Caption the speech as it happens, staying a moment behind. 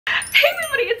Hey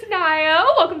everybody, it's Naya.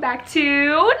 Welcome back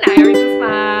to Naya Reads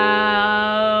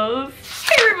Smiles.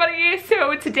 Hey everybody,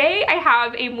 so today I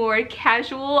have a more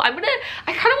casual, I kind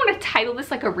of want to title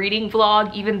this like a reading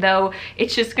vlog, even though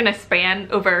it's just gonna span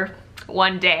over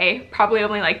one day, probably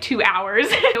only like 2 hours.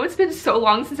 I know it's been so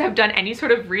long since I've done any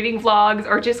sort of reading vlogs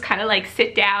or just kind of like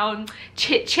sit down,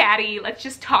 chit-chatty, let's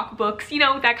just talk books, you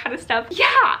know, that kind of stuff. Yeah,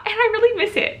 and I really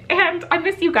miss it, and I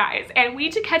miss you guys, and we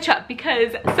need to catch up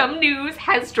because some news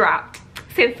has dropped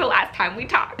since the last time we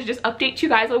talked. To just update you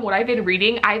guys on what I've been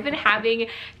reading. I've been having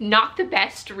not the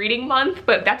best reading month,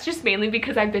 but that's just mainly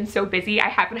because I've been so busy. I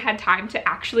haven't had time to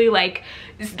actually like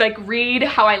read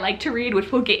how I like to read,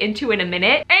 which we'll get into in a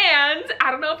minute. And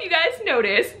I don't know if you guys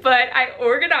noticed, but I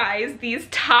organized these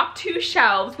top 2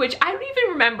 shelves, which I don't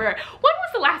even remember. When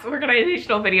was the last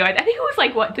organizational video? I think it was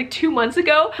like, what, like 2 months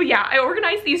ago? But yeah, I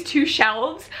organized these 2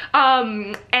 shelves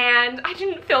and I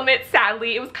didn't film it,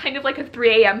 sadly. It was kind of like a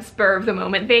 3 a.m. spur of the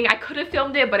moment thing. I could have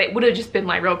filmed it, but it would have just been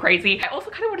like real crazy. I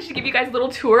also kind of wanted to give you guys a little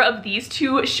tour of these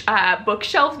 2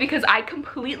 bookshelves because I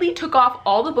completely took off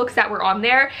all the books that were on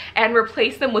there and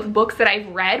replaced them with books that I've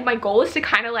read. My goal is to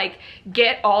kind of like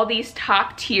get all these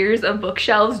top tiers of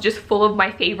bookshelves just full of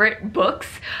my favorite books.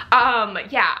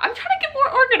 Yeah, I'm trying to get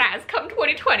more organized come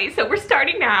 2020, so we're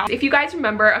starting now. If you guys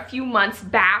remember, a few months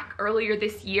back, earlier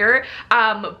this year,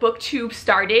 Booktube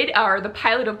started, or the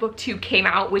pilot of Booktube came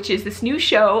out, which is this new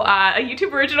show, a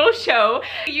YouTube original show.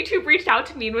 YouTube reached out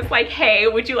to me and was like, hey,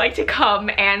 would you like to come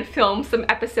and film some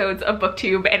episodes of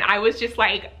Booktube? And I was just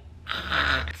like,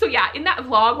 so yeah, in that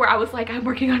vlog where I was like, I'm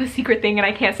working on a secret thing and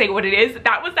I can't say what it is,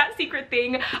 that was that secret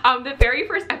thing. The very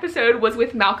first episode was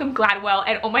with Malcolm Gladwell,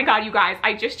 and oh my god, you guys,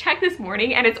 I just checked this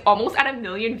morning and it's almost at 1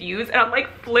 million views, and I'm like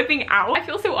flipping out. I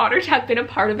feel so honored to have been a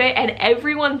part of it, and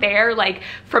everyone there, like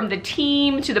from the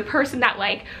team to the person that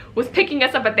like was picking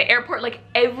us up at the airport, like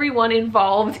everyone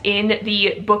involved in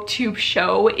the Booktube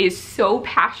show is so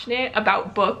passionate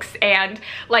about books, and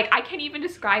like I can't even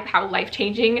describe how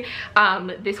life-changing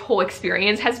this whole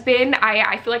experience has been.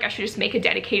 I feel like I should just make a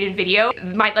dedicated video.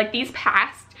 These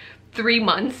past 3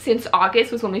 months since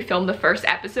August was when we filmed the first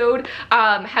episode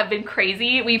have been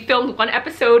crazy. We filmed 1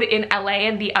 episode in LA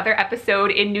and the other episode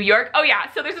in New York. Oh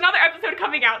yeah, so there's another episode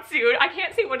coming out soon. I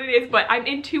can't say what it is, but I'm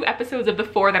in 2 episodes of the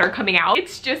 4 that are coming out.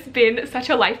 It's just been such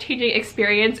a life-changing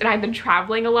experience, and I've been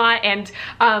traveling a lot, and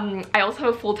I also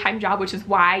have a full-time job, which is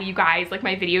why you guys, like,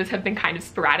 my videos have been kind of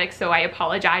sporadic, so I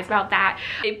apologize about that.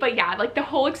 But yeah, like the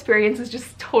whole experience is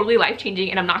just totally life-changing,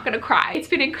 and I'm not gonna cry. It's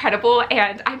been incredible,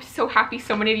 and I'm so happy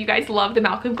so many of you guys love the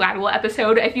Malcolm Gladwell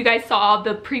episode. If you guys saw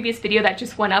the previous video that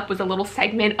just went up, was a little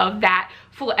segment of that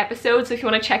full episode, so if you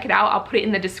want to check it out, I'll put it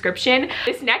in the description.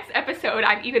 This next episode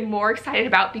I'm even more excited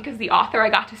about because the author I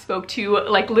got to spoke to,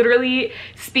 like literally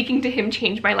speaking to him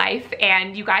changed my life,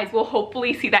 and you guys will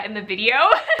hopefully see that in the video.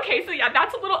 Okay, so yeah,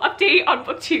 that's a little update on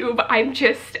Booktube. I'm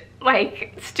just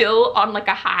like still on like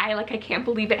a high, like I can't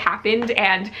believe it happened,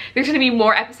 and there's gonna be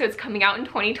more episodes coming out in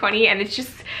 2020, and it's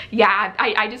just, yeah,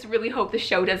 I just really hope the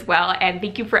show does well, and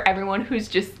thank you for everyone who's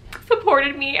just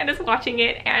supported me and is watching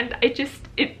it, and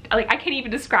like I can't even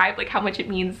describe like how much it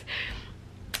means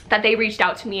that they reached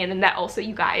out to me, and then that also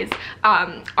you guys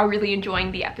are really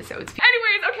enjoying the episodes.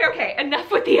 Anyways, okay,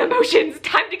 enough with the emotions.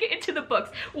 Time to get into the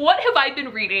books. What have I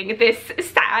been reading this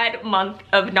sad month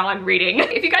of non-reading?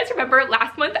 If you guys remember,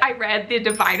 last month I read The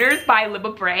Diviners by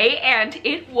Libba Bray, and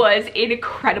it was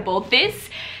incredible. This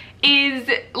is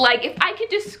like, if I could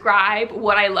describe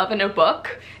what I love in a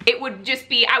book, it would just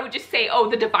be, I would just say,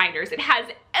 oh, The Diviners. It has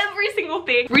every single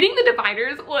thing. Reading The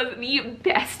Diviners was the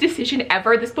best decision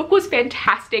ever. This book was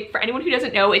fantastic. For anyone who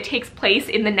doesn't know, it takes place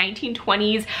in the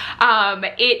 1920s.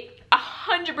 It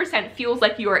 100% feels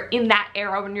like you are in that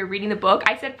era when you're reading the book.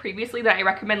 I said previously that I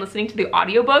recommend listening to the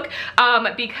audiobook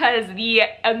because the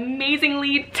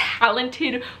amazingly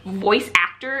talented voice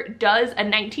actor does a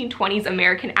 1920s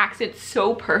American accent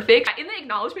so perfect. In the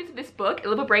acknowledgments of this book,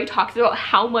 Libba Bray talks about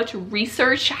how much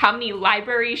research, how many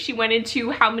libraries she went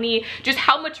into, how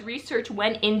much research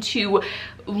went into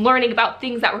learning about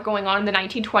things that were going on in the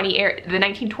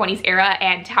 1920s era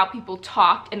and how people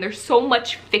talked. And there's so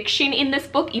much fiction in this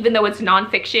book, even though it's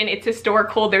nonfiction, it's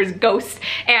historical, there's ghosts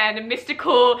and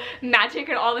mystical magic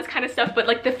and all this kind of stuff, but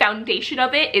like the foundation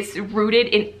of it is rooted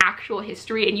in actual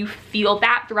history, and you feel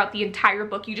that throughout the entire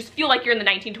book. You just feel like you're in the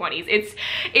 1920s.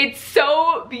 It's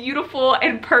so beautiful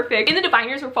and perfect. In the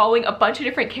Diviners, we're following a bunch of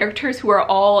different characters who are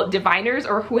all diviners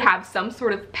or who have some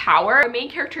sort of power. Our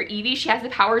main character, Evie, she has the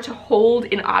power to hold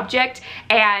an object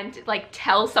and like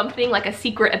tell something, like a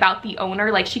secret about the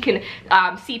owner. Like she can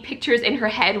see pictures in her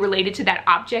head related to that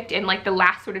object and like the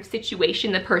last sort of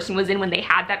situation the person was in when they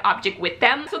had that object with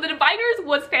them. So the Diviners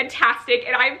was fantastic,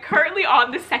 and I'm currently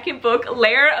on the second book,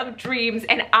 Lair of Dreams,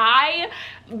 and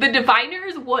the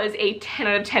Diviners was a 10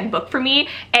 out of 10 book for me,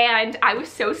 and I was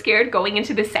so scared going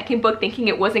into the second book thinking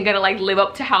it wasn't gonna like live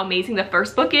up to how amazing the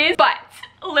first book is, but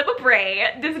Lip of Bray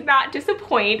does not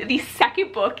disappoint. The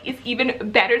second book is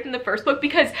even better than the first book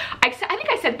because I think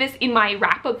I said this in my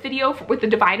wrap-up video with the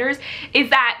Diviners, is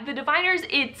that the Diviners,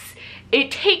 it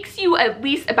takes you at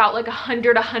least about like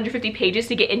 150 pages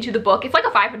to get into the book. It's like a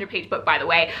 500-page book, by the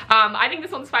way. I think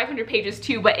this one's 500 pages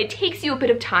too, but it takes you a bit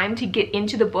of time to get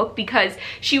into the book because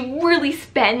she really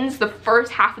spends the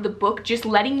first half of the book just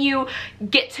letting you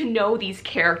get to know these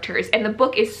characters. And the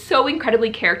book is so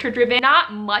incredibly character-driven.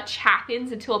 Not much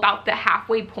happens until about the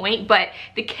halfway point, but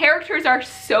the characters are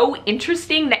so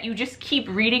interesting that you just keep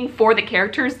reading for the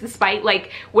characters despite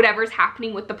like whatever's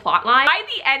happening with the plot line. By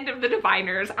the end of the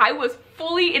Diviners, I was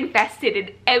fully invested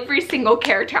in every single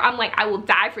character. I'm like, I will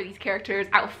die for these characters.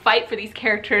 I will fight for these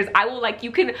characters. I will like,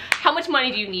 how much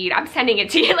money do you need? I'm sending it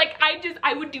to you. Like,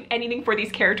 I would do anything for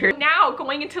these characters. Now,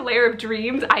 going into Lair of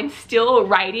Dreams, I'm still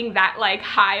riding that like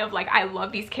high of like, I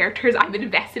love these characters. I'm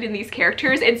invested in these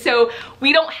characters. And so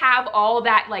we don't have all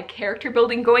that like character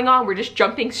building going on. We're just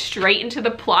jumping straight into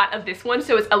the plot of this one.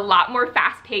 So it's a lot more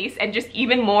fast paced and just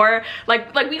even more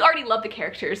like we already love the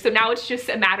characters. So now it's just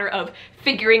a matter of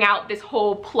figuring out this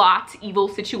whole plot evil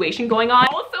situation going on.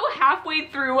 Also halfway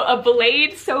through A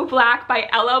Blade So Black by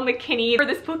L.L. McKinney.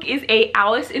 This book is a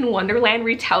Alice in Wonderland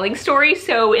retelling story.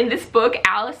 So in this book,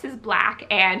 Alice is black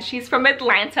and she's from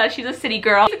Atlanta. She's a city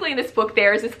girl. Basically in this book,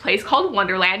 there is this place called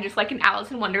Wonderland, just like in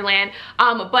Alice in Wonderland.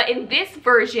 But in this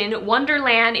version,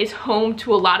 Wonderland is home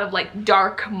to a lot of like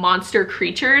dark monster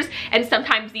creatures, and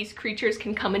sometimes these creatures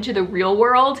can come into the real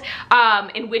world,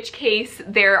 in which case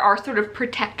there are sort of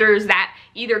protectors that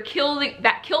either kill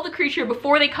the creature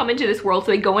before they come into this world,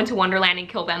 so they go into Wonderland and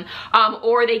kill them,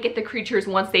 or they get the creatures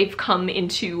once they've come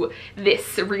into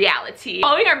this reality.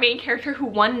 Following our main character, who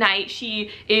one night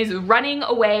she is running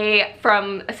away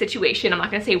from a situation, I'm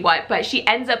not gonna say what, but she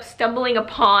ends up stumbling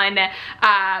upon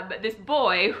this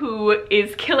boy who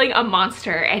is killing a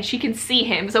monster, and she can see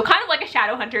him, so kind of like a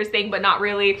Shadowhunters thing, but not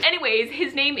really. Anyways,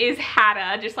 his name is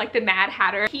Hatta, just like the Mad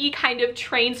Hatter. He kind of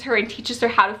trains her and teaches her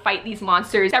how to fight these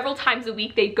monsters. Several times a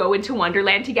week they go into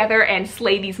Wonderland together and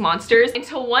slay these monsters,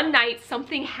 until one night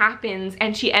something happens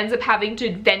and she ends up having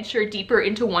to venture deeper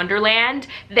into Wonderland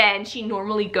than she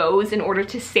normally goes in order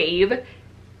to save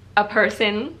a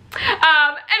person.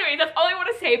 Anyway, that's all I want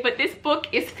to say, but this book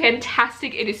is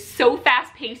fantastic. It is so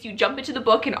fast paced. You jump into the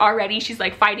book and already she's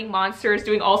like fighting monsters,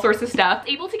 doing all sorts of stuff.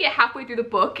 Able to get halfway through the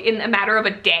book in a matter of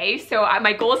a day, so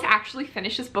my goal is to actually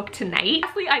finish this book tonight.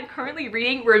 Lastly, I'm currently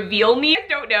reading Reveal Me. I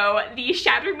don't know, the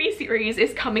Shatter Me series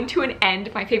is coming to an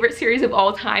end, my favorite series of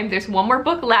all time. There's one more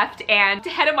book left, and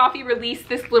Taheda Mafi released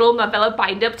this little novella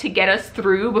bind-up to get us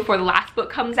through before the last book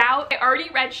comes out. I already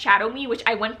read Shadow Me, which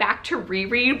I went back to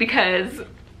reread because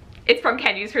it's from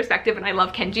Kenji's perspective and I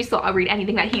love Kenji, so I'll read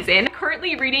anything that he's in. I'm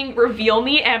currently reading Reveal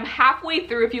Me and I'm halfway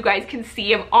through. If you guys can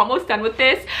see, I'm almost done with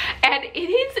this and it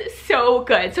is so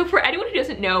good. So for anyone who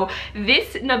doesn't know,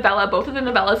 this novella, both of the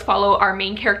novellas follow our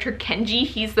main character Kenji.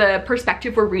 He's the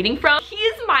perspective we're reading from. He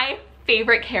is my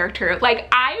favorite character. Like,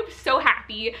 I am so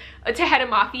happy Taheda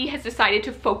Mafi has decided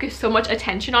to focus so much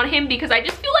attention on him, because I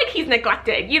just feel like he's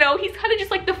neglected. You know, he's kind of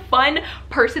just like the fun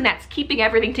person that's keeping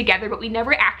everything together, but we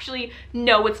never actually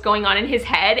know what's going on in his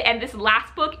head. And this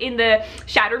last book in the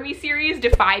Shatter Me series,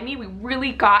 Defy Me, we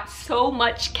really got so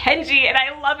much Kenji and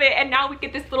I love it. And now we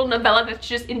get this little novella that's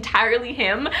just entirely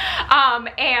him.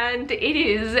 And it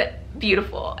is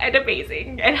beautiful and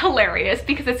amazing and hilarious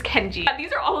because it's Kenji.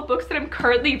 These are all the books that I'm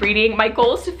currently reading. My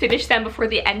goal is to finish them before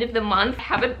the end of the month. I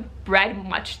haven't read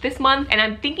much this month, and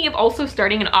I'm thinking of also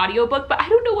starting an audiobook, but I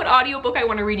don't know what audiobook I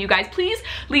want to read, you guys. Please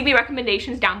leave me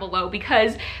recommendations down below,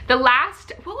 because what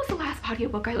was the last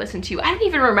audiobook I listened to? I don't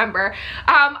even remember.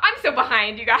 I'm so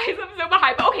behind, you guys. I'm so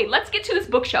behind. But okay, let's get to this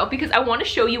bookshelf because I want to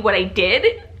show you what I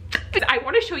did. I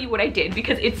want to show you what I did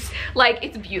because it's like,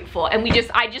 it's beautiful, and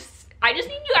I just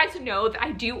need you guys to know that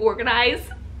I do organize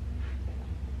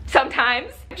sometimes.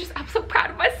 sometimes. I'm so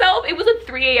proud of myself. It was a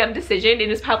 3 a.m. decision. It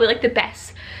was probably like the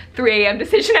best 3 a.m.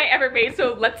 decision I ever made,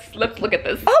 so let's look at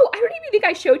this. Oh, I don't even think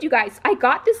I showed you guys. I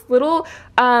got this little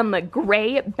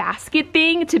gray basket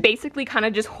thing to basically kind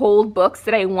of just hold books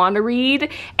that I want to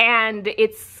read, and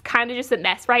it's kind of just a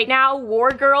mess right now.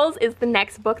 War Girls is the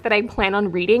next book that I plan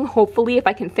on reading, hopefully, if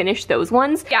I can finish those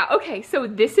ones. Yeah, okay, so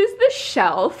this is the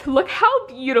shelf. Look how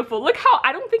beautiful. Look how,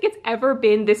 I don't think it's ever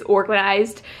been this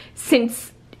organized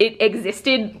since it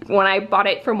existed when I bought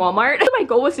it from Walmart. My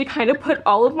goal was to kind of put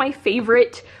all of my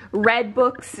favorite read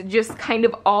books just kind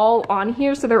of all on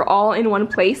here, so they're all in one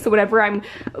place, so whenever I'm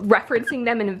referencing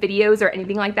them in videos or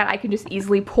anything like that, I can just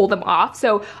easily pull them off.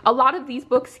 So a lot of these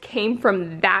books came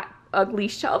from that ugly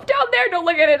shelf down there. Don't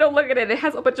look at it, don't look at it. It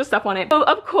has a bunch of stuff on it. So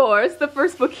of course, the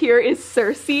first book here is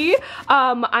Circe.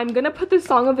 I'm gonna put the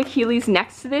Song of Achilles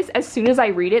next to this as soon as I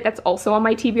read it. That's also on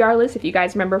my TBR list, if you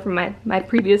guys remember from my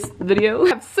previous video. I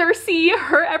have Circe,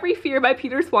 Her Every Fear by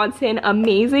Peter Swanson.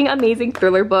 Amazing, amazing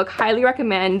thriller book. Highly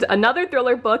recommend. Another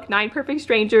thriller book, 9 Perfect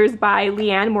Strangers by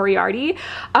Leanne Moriarty.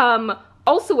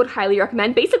 Also would highly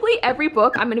recommend. Basically every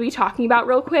book I'm gonna be talking about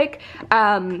real quick.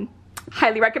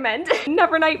 Highly recommend.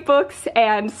 Nevernight Books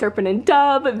and Serpent and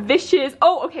Dove, Vicious.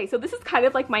 Oh, okay, so this is kind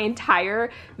of like my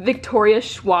entire Victoria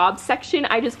Schwab section.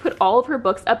 I just put all of her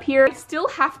books up here. I still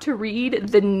have to read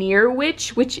The Near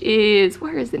Witch, which is,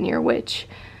 where is The Near Witch?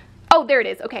 Oh, there it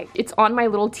is. Okay, it's on my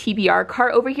little TBR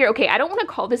cart over here. Okay, I don't want to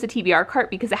call this a TBR cart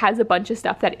because it has a bunch of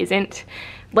stuff that isn't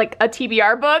like a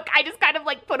TBR book. I just kind of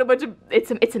like put a bunch of,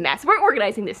 it's a mess. We're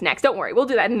organizing this next, don't worry. We'll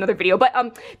do that in another video.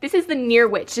 But this is The Near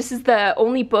Witch. This is the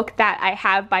only book that I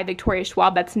have by Victoria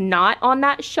Schwab that's not on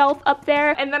that shelf up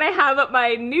there. And then I have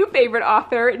my new favorite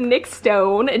author, Nick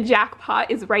Stone.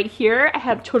 Jackpot is right here. I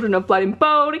have Children of Blood and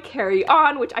Bone, Carry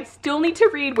On, which I still need to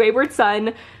read, Wayward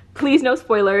Son. Please no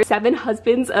spoilers. 7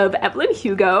 Husbands of Evelyn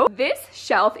Hugo. This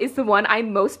shelf is the one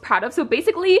I'm most proud of. So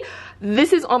basically,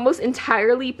 this is almost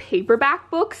entirely paperback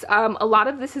books. A lot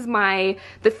of this is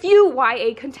the few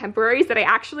YA contemporaries that I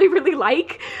actually really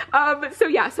like. So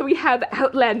yeah, so we have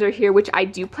Outlander here, which I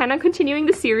do plan on continuing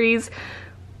the series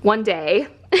one day.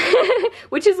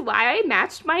 Which is why I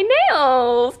matched my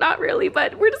nails. Not really,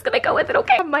 but we're just gonna go with it,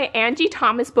 okay? I have my Angie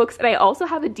Thomas books, and I also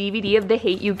have a DVD of The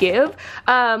Hate U Give,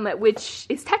 which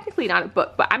is technically not a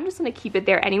book, but I'm just gonna keep it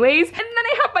there anyways. And then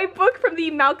I have my book from the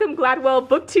Malcolm Gladwell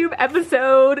Booktube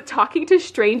episode, Talking to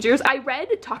Strangers. I read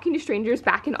Talking to Strangers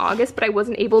back in August, but I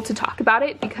wasn't able to talk about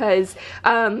it because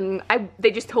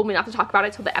they just told me not to talk about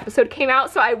it till the episode came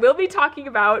out, so I will be talking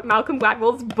about Malcolm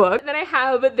Gladwell's book. And then I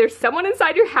have There's Someone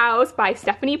Inside Your House by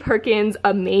Stephanie Perkins.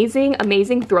 Amazing,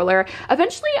 amazing thriller.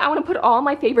 Eventually, I want to put all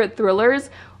my favorite thrillers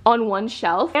on one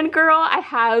shelf. And girl, I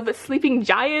have Sleeping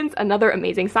Giants, another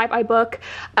amazing sci-fi book.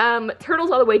 Turtles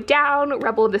All the Way Down,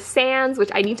 Rebel of the Sands, which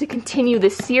I need to continue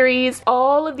this series.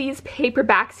 All of these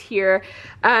paperbacks here.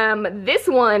 This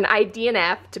one I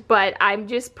DNF'd, but I'm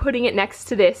just putting it next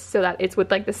to this so that it's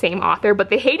with like the same author. But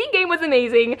The Hating Game was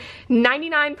amazing.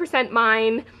 99%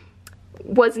 mine.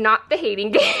 Was not The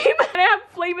Hating Game. I have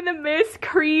Flame in the Mist,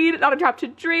 Creed, Not a Drop to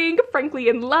Drink, Frankly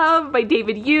in Love by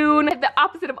David Yoon, The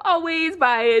Opposite of Always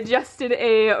by Justin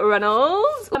A.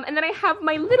 Reynolds. And then I have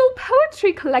my little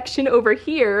poetry collection over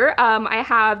here. I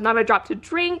have Not a Drop to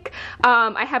Drink.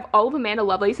 I have all of Amanda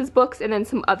Lovelace's books and then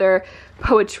some other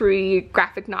poetry,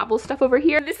 graphic novel stuff over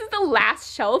here. This is the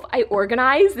last shelf I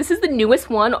organized. This is the newest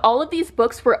one. All of these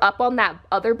books were up on that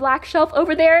other black shelf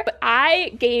over there, but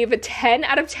I gave 10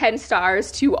 out of 10 stars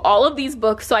to all of these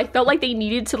books, so I felt like they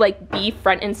needed to like be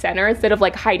front and center instead of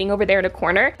like hiding over there in a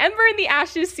corner. Ember in the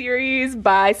Ashes series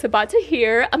by Sabat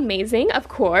Tahir, amazing, of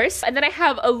course. And then I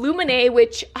have Illuminae,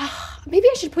 which maybe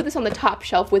I should put this on the top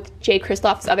shelf with Jay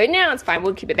Kristoff's other. No, it's fine,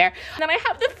 we'll keep it there. And then I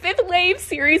have the Fifth Wave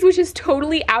series, which is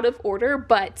totally out of order,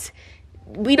 but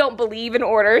we don't believe in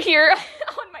order here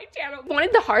on my channel. I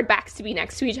wanted the hardbacks to be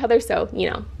next to each other, so you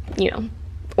know,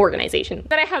 organization.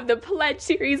 Then I have the Pledge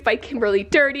series by Kimberly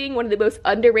Durding, one of the most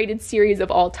underrated series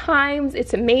of all times.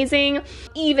 It's amazing.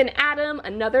 Eve and Adam,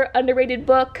 another underrated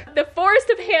book. The Forest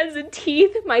of Hands and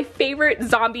Teeth, my favorite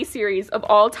zombie series of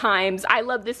all times. I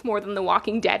love this more than The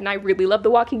Walking Dead, and I really love The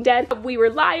Walking Dead. We Were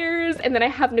Liars, and then I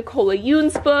have Nicola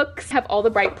Yoon's books, have All the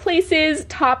Bright Places,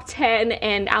 Top 10,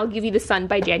 and I'll Give You the Sun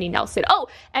by Jandy Nelson. Oh,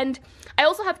 and I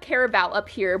also have Caraval up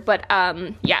here, but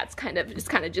yeah, it's kind of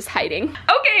just hiding.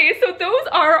 Okay, so those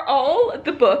are all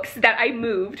the books that I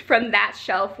moved from that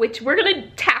shelf, which we're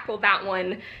gonna tackle that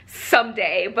one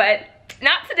someday, but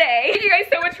not today. Thank you guys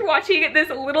so much for watching this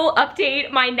little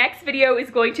update. My next video is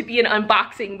going to be an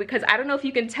unboxing because I don't know if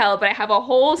you can tell, but I have a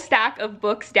whole stack of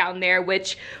books down there,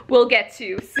 which we'll get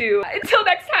to soon. Until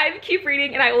next time, keep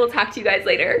reading and I will talk to you guys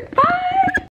later. Bye!